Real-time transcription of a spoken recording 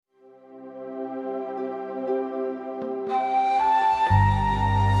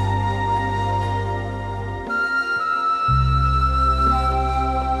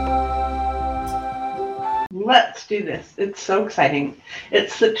do this. It's so exciting.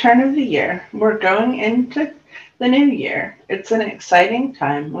 It's the turn of the year. We're going into the new year. It's an exciting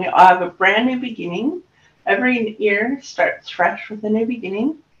time. We all have a brand new beginning. Every year starts fresh with a new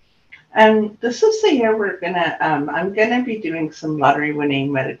beginning. And this is the year I'm gonna be doing some lottery winning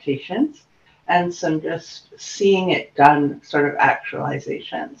meditations and some just seeing it done sort of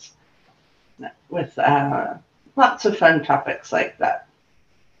actualizations with lots of fun topics like that.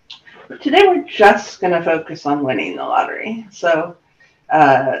 But today we're just gonna focus on winning the lottery. So,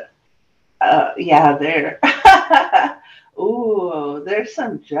 uh, yeah, there. Ooh, there's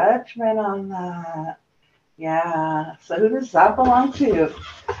some judgment on that. Yeah. So who does that belong to?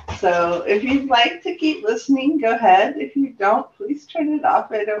 So if you'd like to keep listening, go ahead. If you don't, please turn it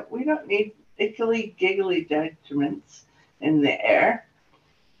off. We don't need ickly giggly judgments in the air.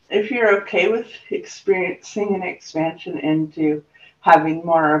 If you're okay with experiencing an expansion into having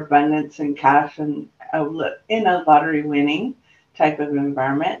more abundance and cash and in a lottery winning type of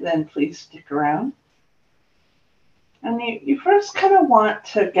environment, then please stick around. And you first kind of want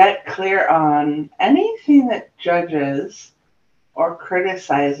to get clear on anything that judges or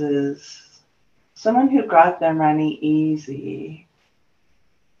criticizes someone who got their money easy.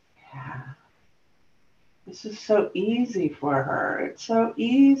 Yeah. This is so easy for her. It's so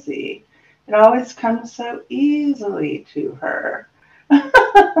easy. It always comes so easily to her.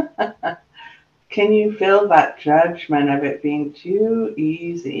 Can you feel that judgment of it being too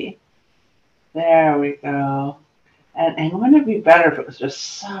easy? There we go. And wouldn't it be better if it was just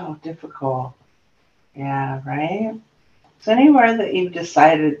so difficult? Yeah, right? So anywhere that you've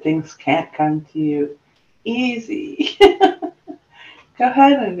decided things can't come to you easy, go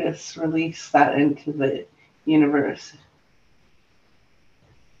ahead and just release that into the universe.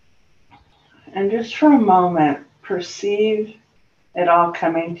 And just for a moment, perceive it all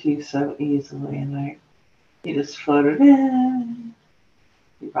coming to you so easily. Like you just floated in,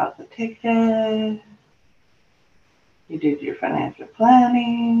 you bought the ticket, you did your financial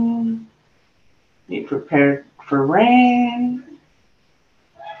planning, you prepared for rain.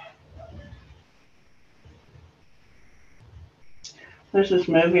 There's this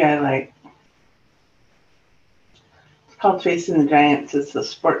movie I like. It's called Facing the Giants. It's a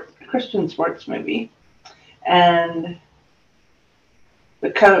Christian sports movie. And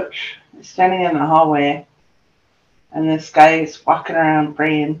the coach is standing in the hallway and this guy is walking around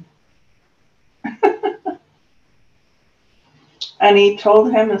praying. And he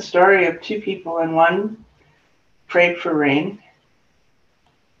told him a story of two people, and one prayed for rain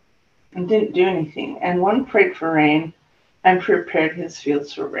and didn't do anything. And one prayed for rain and prepared his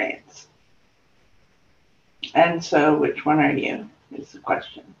fields for rains. And so, which one are you? Is the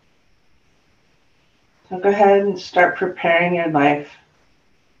question. So go ahead and start preparing your life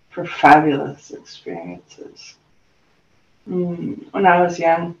for fabulous experiences. When I was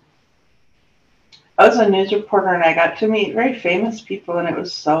young, I was a news reporter and I got to meet very famous people, and it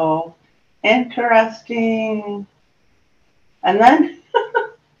was so interesting. And then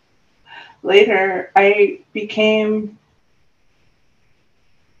later I became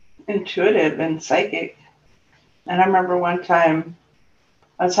intuitive and psychic. And I remember one time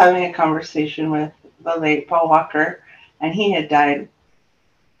I was having a conversation with the late Paul Walker, and he had died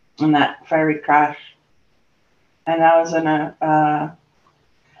in that fiery crash. And I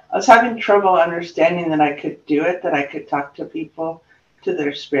was having trouble understanding that I could do it, that I could talk to people, to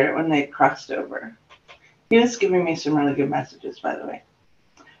their spirit when they crossed over. He was giving me some really good messages, by the way.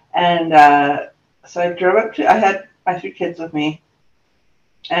 And so I drove up I had my 3 kids with me,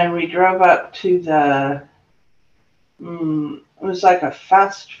 and we drove up to it was like a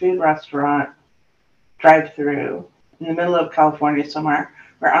fast food restaurant drive-through in the middle of California somewhere.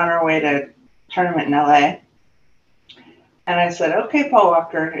 We're on our way to a tournament in LA. And I said, okay, Paul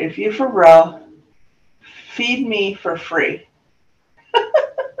Walker, if you for real, feed me for free.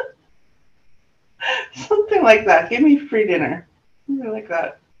 Something like that. Give me free dinner. Something like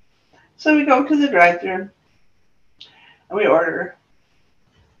that. So we go to the drive-thru and we order.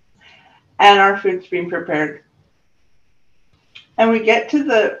 And our food's being prepared. And we get to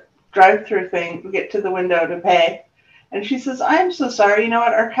the drive-thru thing. We get to the window to pay. And she says, I'm so sorry. You know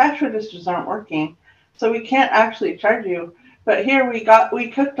what? Our cash registers aren't working. So we can't actually charge you. But here we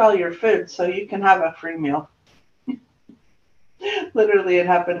cooked all your food so you can have a free meal. Literally, it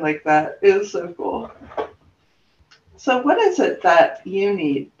happened like that. It was so cool. So what is it that you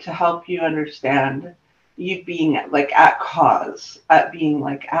need to help you understand you being like at cause of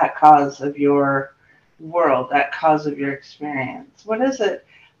your world, at cause of your experience? What is it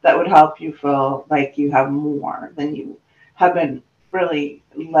that would help you feel like you have more than you have been really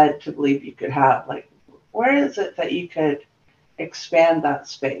led to believe you could have? Like, Where is it that you could expand that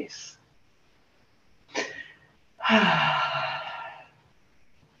space?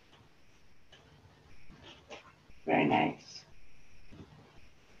 Very nice.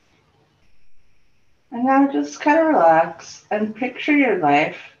 And now just kind of relax and picture your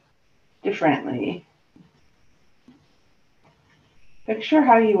life differently. Picture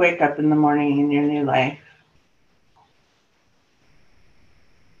how you wake up in the morning in your new life.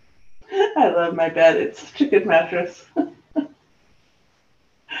 I love my bed. It's such a good mattress. I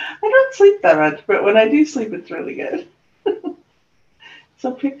don't sleep that much, but when I do sleep, it's really good.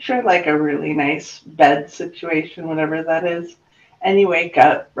 So picture like a really nice bed situation, whatever that is, and you wake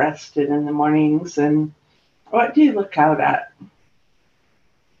up rested in the mornings, and what do you look out at?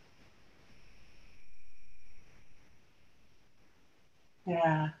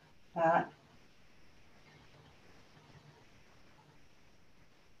 Yeah, that.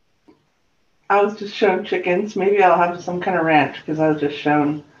 I was just shown chickens. Maybe I'll have some kind of ranch because I was just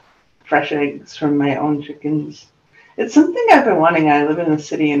shown fresh eggs from my own chickens. It's something I've been wanting. I live in the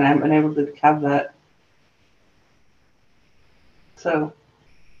city and I haven't been able to have that. So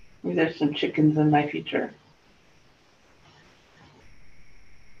maybe there's some chickens in my future.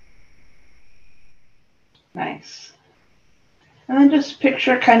 Nice. And then just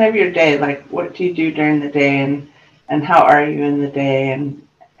picture kind of your day, like what do you do during the day and how are you in the day and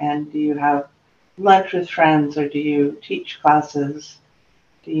do you have lunch with friends or do you teach classes?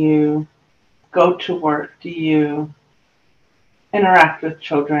 Do you go to work? Do you interact with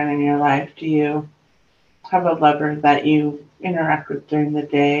children in your life? Do you have a lover that you interact with during the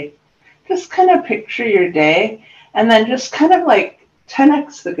day? Just kind of picture your day and then just kind of like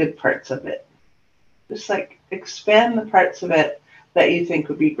 10x the good parts of it. Just like expand the parts of it that you think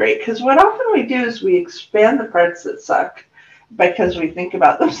would be great. Because what often we do is we expand the parts that suck because we think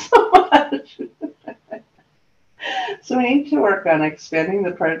about them so much. So we need to work on expanding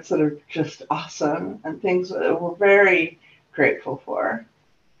the parts that are just awesome and things that we're very grateful for.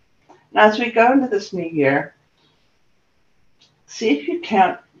 Now, as we go into this new year, see if you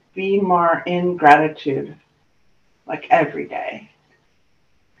can't be more in gratitude, like every day.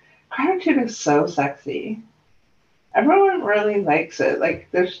 Gratitude is so sexy. Everyone really likes it. Like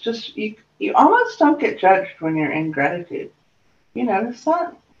there's just you almost don't get judged when you're in gratitude. You notice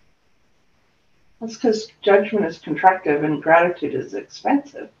that? That's because judgment is contractive and gratitude is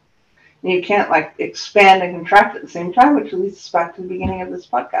expansive. And you can't like expand and contract at the same time, which leads us back to the beginning of this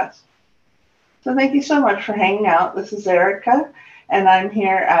podcast. So thank you so much for hanging out. This is Erica, and I'm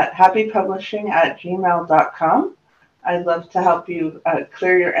here at happypublishing@gmail.com. I'd love to help you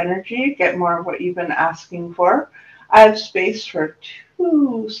clear your energy, get more of what you've been asking for. I have space for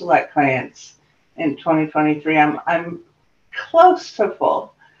 2 select clients in 2023. I'm close to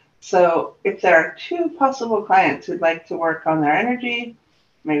full. So if there are 2 possible clients who'd like to work on their energy,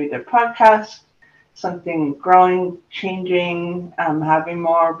 maybe their podcast, something growing, changing, having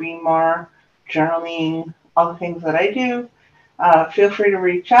more, being more, journaling, all the things that I do, feel free to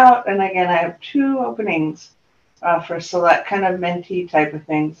reach out. And again, I have 2 openings for select kind of mentee type of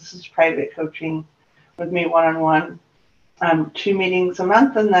things. This is private coaching with me one-on-one, 2 meetings a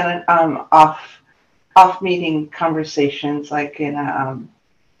month, and then off meeting conversations like in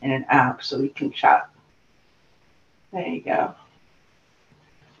an app so we can chat. There you go.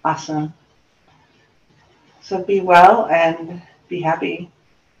 Awesome. So be well and be happy.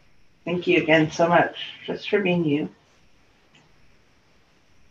 Thank you again so much just for being you.